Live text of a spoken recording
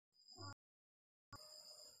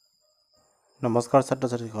নমস্কাৰ ছাত্ৰ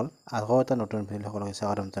ছাত্ৰীসকল, আকৌ এটা নতুন ভিডিঅ'লৈ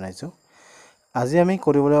স্বাগতম জনাইছোঁ। আজি আমি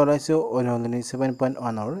কৰিবলৈ ওলাইছোঁ অনুশীলনী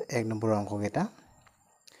 7.1ৰ 1 নম্বৰ অংককেইটা।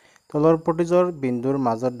 তলৰ প্ৰতিজোৰ বিন্দুৰ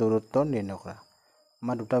মাজত দূৰত্ব নিৰ্ণয় কৰা।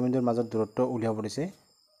 আমাৰ দুটা বিন্দুৰ মাজত দূৰত্ব উলিয়াব দিছে।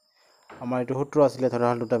 আমাৰ এইটো সূত্ৰ আছিলে, ধৰা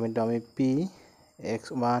হ'ল দুটা বিন্দু আমি P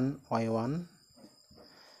x1 y1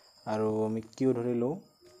 আৰু আমি Q ধৰিলোঁ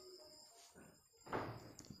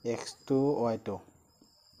x2 y2,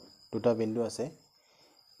 দুটা বিন্দু আছে।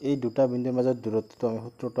 এই দুটা বিন্দুৰ মাজত দূৰত্বটো আমি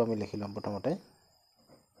সূত্ৰটো আমি লিখি ল'ম। প্ৰথমতে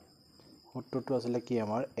সূত্ৰটো আছিলে কি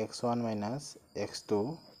আমাৰ x1 - x2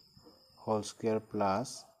 whole square plus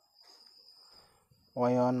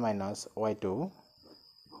y1 - y2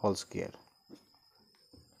 whole square.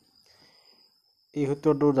 এই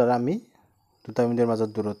সূত্ৰটোৰ দ্বাৰা আমি দুটা বিন্দুৰ মাজত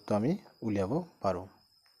দূৰত্ব আমি উলিয়াব পাৰোঁ।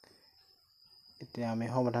 এতিয়া আমি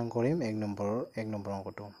সমাধান কৰিম 1 নম্বৰ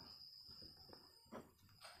অংকটো।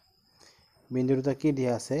 বিন্দু দুটা কি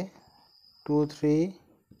দিয়া আছে 2 3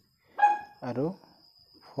 আৰু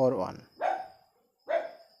 4 1।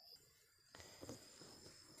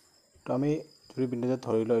 তো আমি দুই বিন্দুতে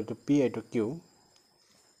ধৰিলো এইটো P এইটো Q,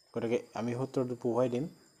 গতিকে আমি সূত্ৰটো বহুৱাই দিম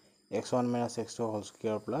x1 - x2 whole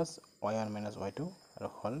square plus y1 - y2 আৰু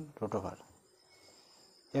হল ৰুট ওভাৰ।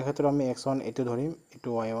 এই ক্ষেত্ৰত আমি x1 এইটো ধৰিম, এইটো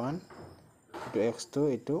y1, এইটো x2,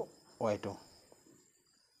 এইটো y2।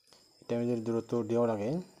 এতিয়া আমি যদি দূৰত্ব দিও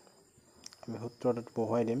লাগে আমি সূত্ৰটো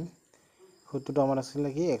বহুৱাই দিম। সূত্ৰটো আমাৰ আছিল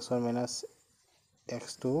কি x1 -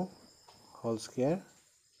 x2 whole square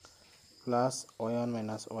plus y1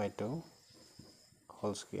 - y2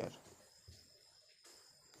 whole square.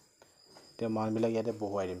 এতিয়া মানবিলাক ইয়াতে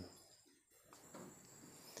বহুৱাই দিম।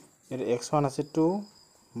 ইয়াতে x1 আছে 2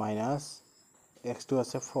 মাইনাস x2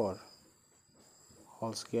 আছে 4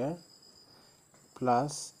 হোল স্কয়াৰ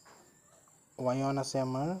প্লাস y1 আছে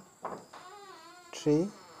আমাৰ 3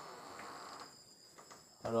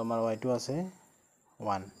 আৰু আমাৰ y2 আছে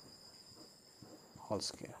 1 হোল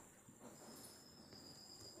স্কয়াৰ।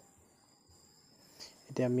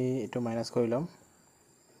 এতিয়া আমি এটো মাইনাস কৰি লম।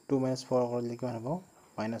 2 - 4 কৰিলে কিমান হ'ব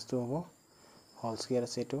 -2 হ'ব হোল স্কয়াৰ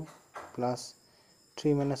আছে এটো প্লাস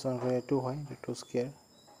 3 - 1 কৰিলে 2 হয় 2 স্কয়াৰ।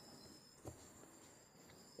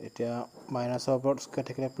 এতিয়া মাইনাসৰ ওপৰত স্কয়াৰ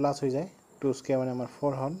থাকিলে প্লাস হৈ যায়, 2 স্কয়াৰ মানে আমাৰ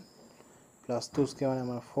 4 হ'ল প্লাস 2 স্কয়াৰ মানে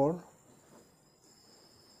আমাৰ 4।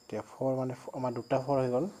 এতিয়া 4 মানে আমাৰ দুটা 4 হৈ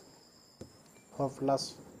গ'ল, 4 প্লাস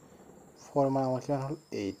 4 মানে আমাৰ কিমান হ'ল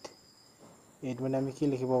 8। 8 মানে আমি কি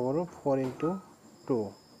লিখিব পাৰোঁ 4 * 2।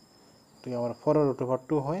 তো আমাৰ 4 ৰ ৰুট ওভাৰ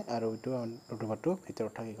 2 হয় আৰু এইটো ৰুট ওভাৰ 2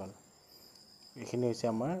 ভিতৰত থাকি গ'ল। এইখিনি হৈছে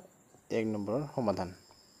আমাৰ 1 নম্বৰৰ সমাধান।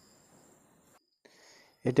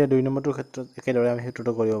 এতিয়া 2 নম্বৰটোৰ ক্ষেত্ৰত একেদৰে আমি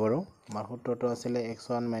সূত্ৰটো কৰিব পাৰোঁ। আমাৰ সূত্ৰটো আছিলে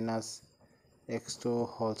x1 - x2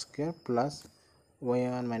 whole square plus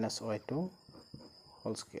y1 - y2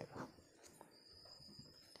 whole square.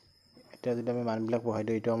 এতিয়া যদি আমি মানবিলাক বহাই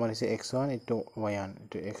দিওঁ, এইটো আমাৰ হৈছে x1, এইটো y1,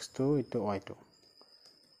 এইটো x2, এইটো y2।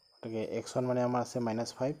 গতিকে x1 মানে আমাৰ আছে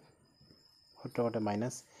 -5, সূত্ৰমতে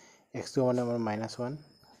মাইনাস, x2 মানে আমাৰ -1,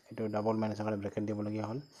 এইটো ডাবল মাইনাসৰ কাৰণে ব্ৰেকেট দিবলগীয়া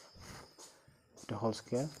হ'ল, এইটো হোল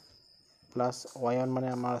স্কয়াৰ প্লাস y1 মানে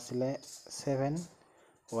আমাৰ আছিলে 7,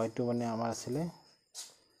 y2 মানে আমাৰ আছিলে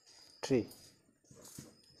 3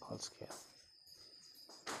 হোল স্কয়াৰ।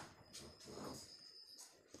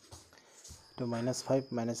 তো -5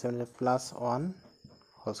 - 7 প্লাস 1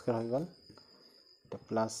 হোল স্কয়াৰ হৈ গ'ল। তো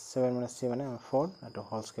প্লাস 7 - 3 মানে 4, এটো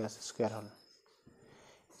হোল স্কয়াৰ আছে স্কয়াৰ হ'ল।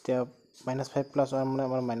 এতিয়া -5 প্লাস 1 মানে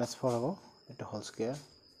আমাৰ -4 হ'ব, এটো whole square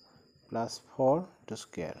plus 4 two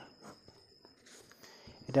square.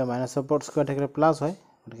 এটা মাইনাসৰ ওপৰত স্কয়াৰ থাকিলে প্লাস হয়,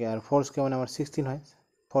 গতিকে আৰু 4 স্কয়াৰ মানে আমাৰ 16 হয়,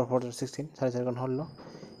 4 4 16, 4 4 গুণ 16।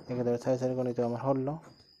 একেদৰে 4 4 গুণ এইটো আমাৰ 16।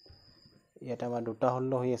 ইয়াতে আমাৰ দুটা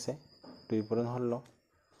 16 হৈ আছে, 2 পূৰণ 16।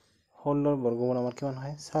 16ৰ বৰ্গমূল আমাৰ কিমান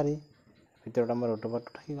হয় 4, ভিতৰত আমাৰ ৰুট ওভাৰ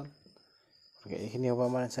 2 থাকি গ'ল। গতিকে এইখিনি হ'ব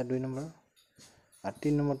আমাৰ আনসাৰ 2 নম্বৰ। আৰু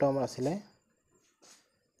 3 নম্বৰটো আমাৰ আছিলে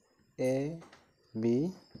a b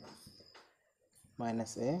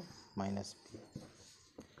minus a minus b।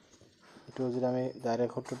 এইটো যদি আমি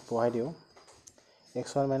ডাইৰেক্ট সূত্ৰত বহাই দিওঁ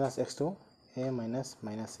x1 - x2 a minus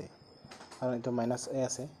a, কাৰণ এইটো মাইনাস a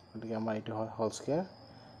আছে, গতিকে আমাৰ এইটো হয় whole square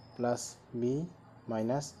plus b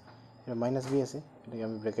minus minus b আছে, গতিকে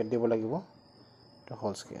আমি ব্ৰেকেট দিব লাগিব, এইটো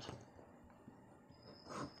হোল স্কয়াৰ।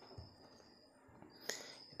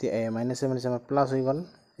 এতিয়া a minus a মানে আমাৰ প্লাস হৈ গ'ল,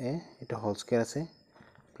 a এইটো হোল স্কয়াৰ আছে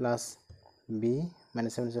প্লাস b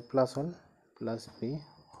minus a মানে প্লাস হ'ল প্লাস b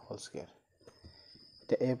হোল স্কয়াৰ।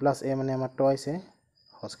 এতিয়া a plus a মানে আমাৰ টুৱাইস a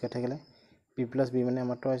হোল স্কয়াৰ থাকিলে, b plus b মানে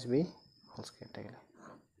আমাৰ টুৱাইস b হোল স্কয়াৰ থাকিলে।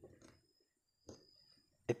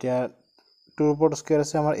 এতিয়া 2 ৰ ওপৰত স্কয়াৰ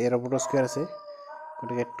আছে, আমাৰ a ৰ ওপৰত স্কয়াৰ আছে,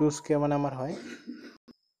 গতিকে 2 স্কয়াৰ মানে আমাৰ হয়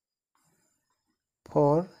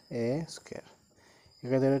 4a স্কয়াৰ।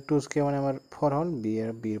 একেদৰে 2 স্কোয়াৰ মানে আমাৰ 4 হ'ল বি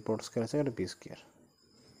আৰু বিৰ ওপৰত স্কোয়াৰ আছে আৰু বি স্কোয়াৰ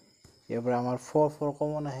ইয়াৰ পৰা আমাৰ 4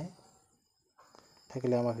 কমন আহে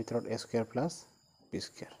থাকিলে আমাৰ ভিতৰত a square plus B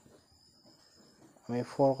square আমি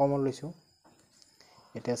 4 কমন লৈছোঁ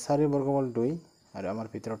এতিয়া 4 বৰ্গমূল 2 আৰু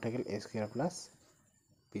আমাৰ ভিতৰত থাকিল a square plus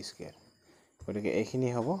B square গতিকে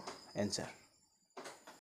এইখিনি হ'ব এনসাৰ